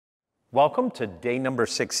Welcome to day number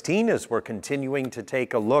 16 as we're continuing to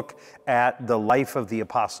take a look at the life of the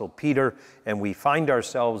Apostle Peter, and we find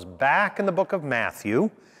ourselves back in the book of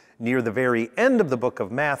Matthew. Near the very end of the book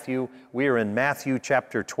of Matthew, we are in Matthew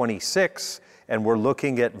chapter 26, and we're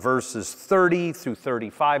looking at verses 30 through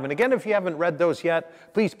 35. And again, if you haven't read those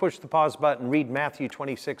yet, please push the pause button, read Matthew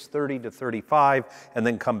 26, 30 to 35, and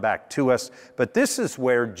then come back to us. But this is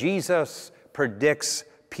where Jesus predicts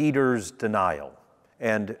Peter's denial.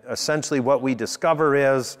 And essentially what we discover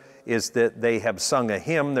is that they have sung a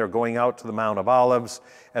hymn, they're going out to the Mount of Olives,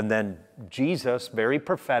 and then Jesus very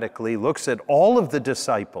prophetically looks at all of the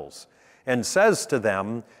disciples and says to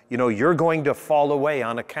them, you know, you're going to fall away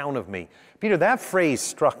on account of me. Peter, that phrase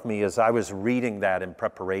struck me as I was reading that in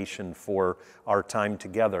preparation for our time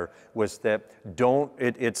together, was that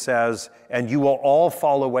it says, and you will all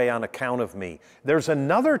fall away on account of me. There's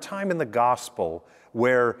another time in the gospel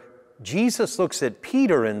where Jesus looks at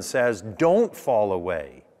Peter and says, don't fall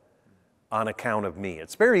away on account of me.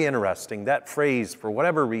 It's very interesting. That phrase, for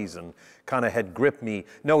whatever reason, kind of had gripped me.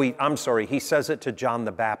 No, he says it to John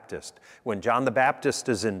the Baptist. When John the Baptist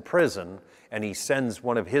is in prison and he sends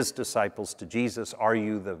one of his disciples to Jesus, are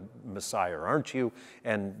you the Messiah, aren't you?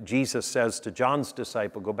 And Jesus says to John's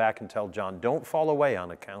disciple, go back and tell John, don't fall away on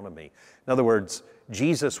account of me. In other words,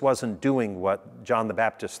 Jesus wasn't doing what John the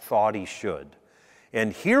Baptist thought he should.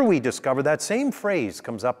 And here we discover that same phrase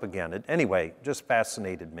comes up again. Anyway, just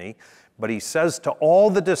fascinated me. But he says to all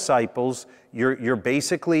the disciples, you're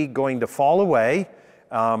basically going to fall away.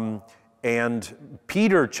 And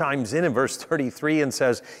Peter chimes in verse 33 and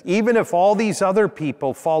says, even if all these other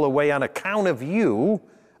people fall away on account of you,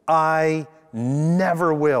 I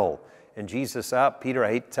never will. And Jesus, Peter,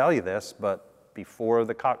 I hate to tell you this, but before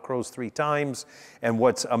the cock crows 3 times. And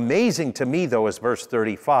what's amazing to me, though, is verse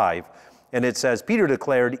 35. And it says, Peter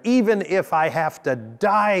declared, even if I have to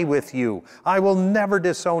die with you, I will never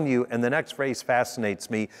disown you. And the next phrase fascinates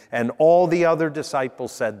me. And all the other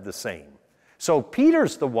disciples said the same. So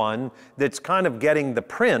Peter's the one that's kind of getting the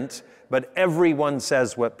print, but everyone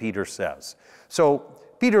says what Peter says. So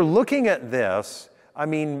Peter, looking at this, I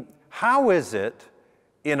mean, how is it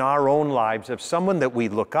in our own lives if someone that we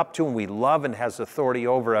look up to and we love and has authority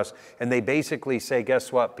over us, and they basically say,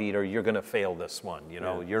 guess what, Peter, you're going to fail this one. You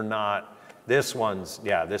know, you're not... This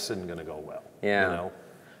isn't going to go well. Yeah. You know?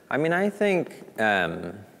 I mean, I think at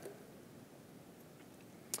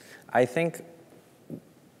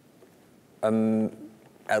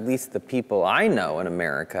least the people I know in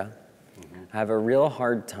America have a real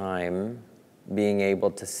hard time being able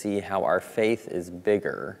to see how our faith is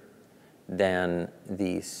bigger than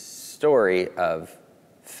the story of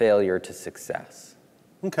failure to success.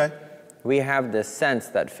 Okay. We have this sense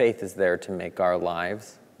that faith is there to make our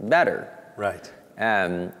lives better. Right.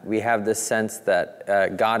 We have this sense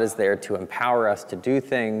that God is there to empower us to do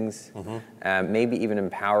things, maybe even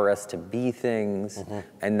empower us to be things,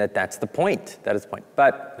 and that's the point. That is the point.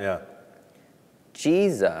 But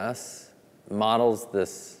Jesus models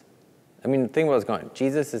this. I mean, think about what's going on.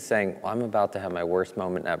 Jesus is saying, well, I'm about to have my worst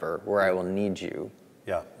moment ever where I will need you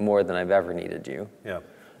more than I've ever needed you. Yeah.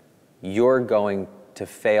 You're going to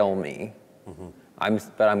fail me,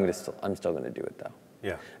 but I'm still going to do it, though.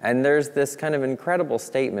 Yeah. And there's this kind of incredible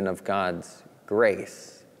statement of God's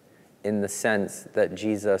grace in the sense that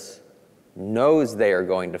Jesus knows they are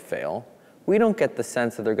going to fail. We don't get the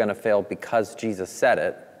sense that they're going to fail because Jesus said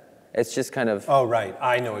it. It's just kind of... Oh, right.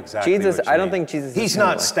 I know exactly Jesus, what you I don't mean. think Jesus... He's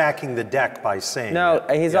not stacking the deck by saying No,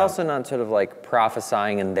 he's also not sort of like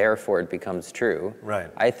prophesying and therefore it becomes true. Right.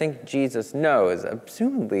 I think Jesus knows,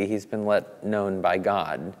 assumedly he's been let known by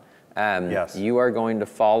God, you are going to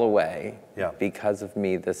fall away because of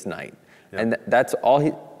me this night. And that's all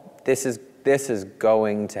this is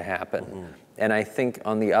going to happen. And I think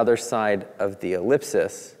on the other side of the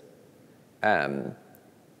ellipsis,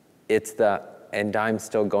 it's and I'm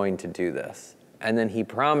still going to do this. And then he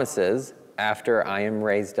promises, after I am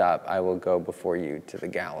raised up, I will go before you to the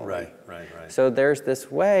Galilee. Right. So there's this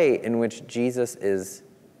way in which Jesus is,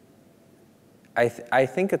 I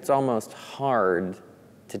think it's almost hard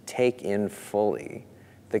to take in fully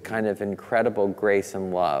the kind of incredible grace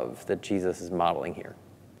and love that Jesus is modeling here.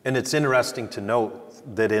 And it's interesting to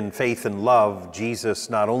note that in faith and love, Jesus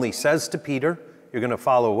not only says to Peter, you're going to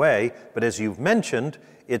fall away, but as you've mentioned,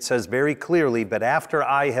 it says very clearly, but after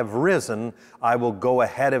I have risen, I will go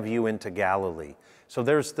ahead of you into Galilee. So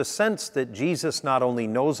there's the sense that Jesus not only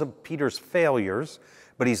knows of Peter's failures,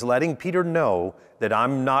 but he's letting Peter know that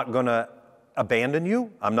I'm not going to abandon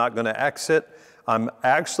you, I'm not going to exit, I'm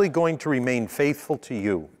actually going to remain faithful to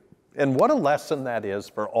you. And what a lesson that is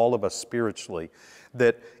for all of us spiritually,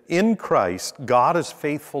 that in Christ, God is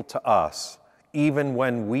faithful to us even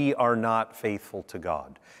when we are not faithful to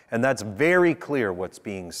God. And that's very clear what's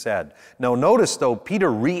being said. Now notice though, Peter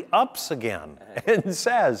re-ups again and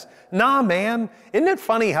says, nah man, isn't it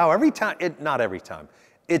funny how every time, not every time,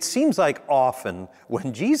 it seems like often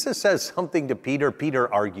when Jesus says something to Peter,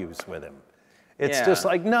 Peter argues with him. It's just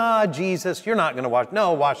like, nah, Jesus, you're not going to wash.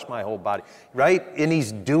 No, wash my whole body, right? And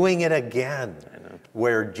he's doing it again,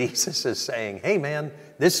 where Jesus is saying, hey, man,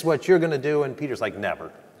 this is what you're going to do. And Peter's like,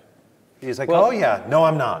 never. He's like, well, oh, yeah, no,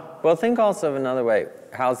 I'm not. Well, think also of another way.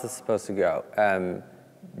 How's this supposed to go?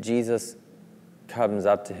 Jesus comes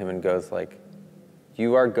up to him and goes like,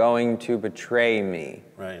 you are going to betray me.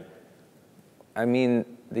 Right. I mean,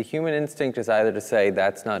 the human instinct is either to say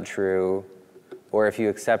that's not true, or if you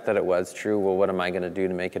accept that it was true, well, what am I going to do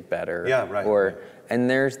to make it better? Yeah, right. Or, and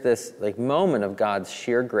there's this like moment of God's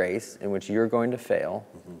sheer grace in which you're going to fail,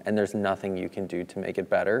 and there's nothing you can do to make it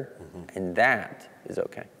better, and that is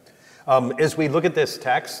okay. As we look at this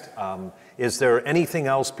text, is there anything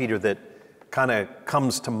else, Peter, that kind of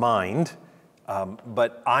comes to mind?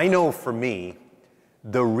 But I know for me,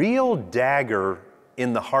 the real dagger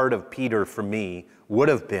in the heart of Peter for me would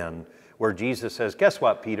have been where Jesus says, guess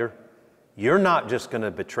what, Peter? You're not just going to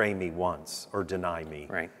betray me once or deny me.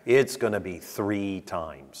 Right. It's going to be 3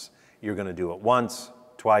 times. You're going to do it once,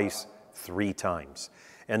 twice, 3 times.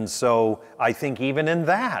 And so I think even in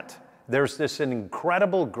that, there's this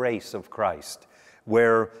incredible grace of Christ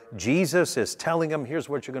where Jesus is telling him, here's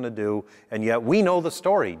what you're going to do. And yet we know the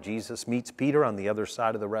story. Jesus meets Peter on the other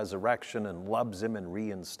side of the resurrection and loves him and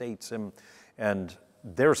reinstates him. And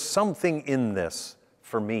there's something in this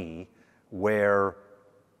for me where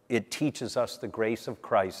it teaches us the grace of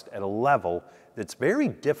Christ at a level that's very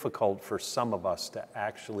difficult for some of us to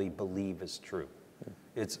actually believe is true.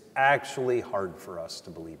 It's actually hard for us to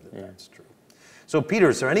believe that that's true. So Peter,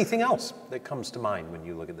 is there anything else that comes to mind when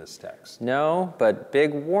you look at this text? No, but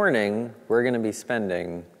big warning, we're going to be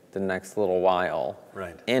spending the next little while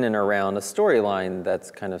in and around a storyline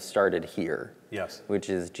that's kind of started here. Yes. Which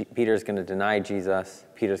is Peter's going to deny Jesus.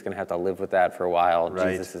 Peter's going to have to live with that for a while.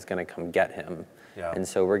 Jesus is going to come get him. Yeah. And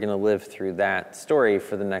so we're going to live through that story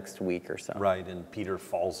for the next week or so. Right, and Peter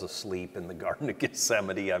falls asleep in the Garden of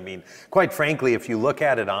Gethsemane. I mean, quite frankly, if you look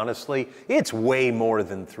at it honestly, it's way more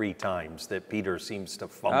than 3 times that Peter seems to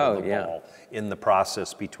fumble the ball in the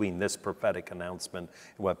process between this prophetic announcement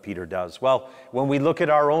and what Peter does. Well, when we look at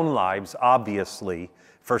our own lives, obviously,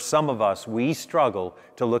 for some of us, we struggle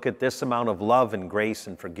to look at this amount of love and grace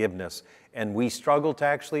and forgiveness, and we struggle to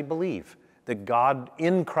actually believe that God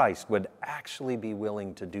in Christ would actually be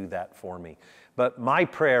willing to do that for me. But my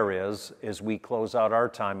prayer is, as we close out our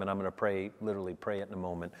time, and I'm going to pray, literally pray it in a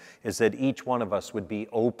moment, is that each one of us would be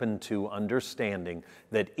open to understanding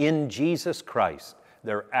that in Jesus Christ,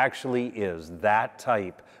 there actually is that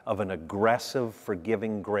type of an aggressive,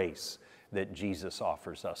 forgiving grace that Jesus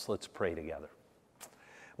offers us. Let's pray together.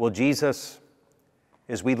 Well, Jesus,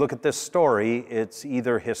 as we look at this story, it's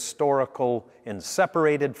either historical and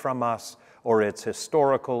separated from us, or it's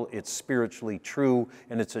historical, it's spiritually true,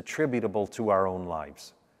 and it's attributable to our own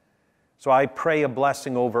lives. So I pray a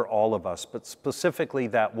blessing over all of us, but specifically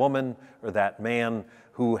that woman or that man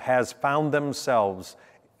who has found themselves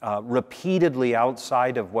repeatedly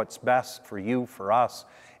outside of what's best for you, for us,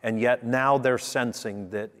 and yet now they're sensing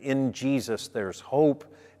that in Jesus there's hope,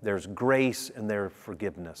 there's grace, and there's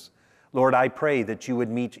forgiveness. Lord, I pray that you would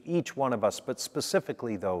meet each one of us, but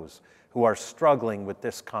specifically those who are struggling with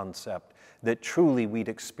this concept, that truly we'd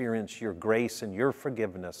experience your grace and your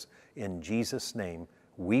forgiveness. In Jesus' name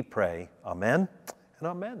we pray. Amen and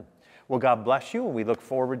amen. Well, God bless you, and we look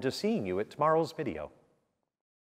forward to seeing you at tomorrow's video.